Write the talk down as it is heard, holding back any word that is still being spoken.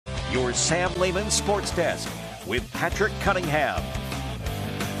your Sam Lehman Sports Desk with Patrick Cunningham.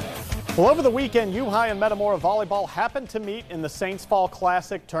 Well, over the weekend, U High and Metamora volleyball happened to meet in the Saints Fall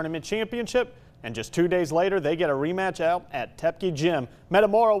Classic Tournament Championship, and just 2 days later, they get a rematch out at Tepke Gym.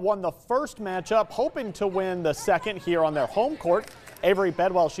 Metamora won the first matchup, hoping to win the second here on their home court. Avery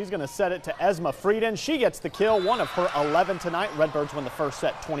Bedwell, she's going to set it to Esma Frieden. She gets the kill, one of her 11 tonight. Redbirds win the first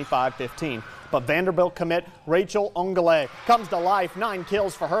set 25-15. But Vanderbilt commit Rachel Ongale comes to life. 9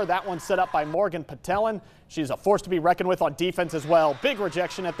 kills for her. That one set up by Morgan Patelin. She's a force to be reckoned with on defense as well. Big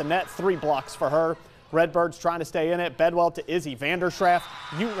rejection at the net, 3 blocks for her. Redbirds trying to stay in it. Bedwell to Izzy Vanderschaft.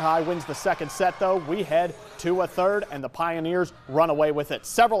 U High wins the second set, though. We head to a third, and the Pioneers run away with it.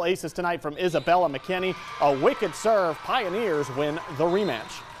 Several aces tonight from Isabella McKinney. A wicked serve. Pioneers win the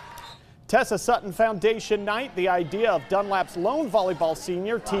rematch. Tessa Sutton Foundation night, the idea of Dunlap's lone volleyball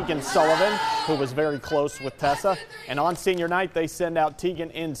senior, Tegan Sullivan, who was very close with Tessa. And on senior night, they send out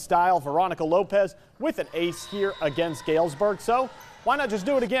Tegan in style. Veronica Lopez with an ace here against Galesburg. So why not just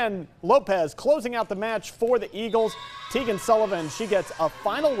do it again? Lopez closing out the match for the Eagles. Tegan Sullivan, she gets a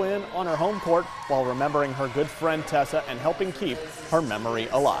final win on her home court while remembering her good friend Tessa and helping keep her memory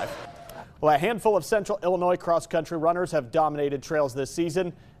alive. Well, a handful of Central Illinois cross-country runners have dominated trails this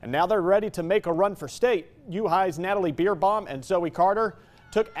season, and now they're ready to make a run for state. U High's Natalie Bierbaum and Zoe Carter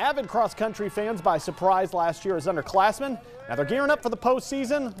took avid cross-country fans by surprise last year as underclassmen. Now they're gearing up for the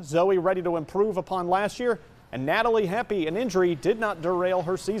postseason. Zoe ready to improve upon last year, and Natalie happy an injury did not derail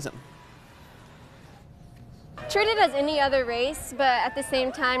her season. Treat it as any other race, but at the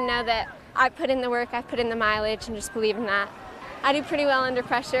same time, now that I've put in the work, I've put in the mileage, and just believe in that. I do pretty well under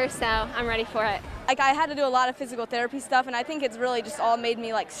pressure, so I'm ready for it. Like, I had to do a lot of physical therapy stuff, and I think it's really just all made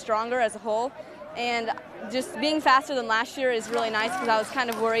me stronger as a whole. And just being faster than last year is really nice because I was kind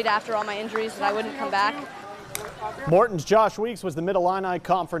of worried after all my injuries that I wouldn't come back. Morton's Josh Weeks was the Mid-Illini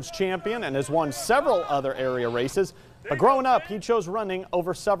Conference champion and has won several other area races. But growing up, he chose running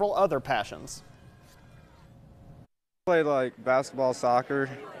over several other passions. I played basketball,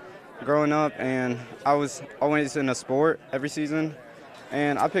 soccer growing up, and I was always in a sport every season.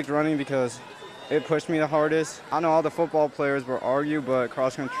 And I picked running because it pushed me the hardest. I know all the football players will argue, but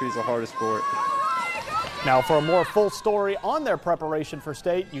cross country is the hardest sport. Now, for a more full story on their preparation for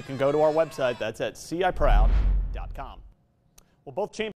state, you can go to our website. That's at ciproud.com. Well, both champions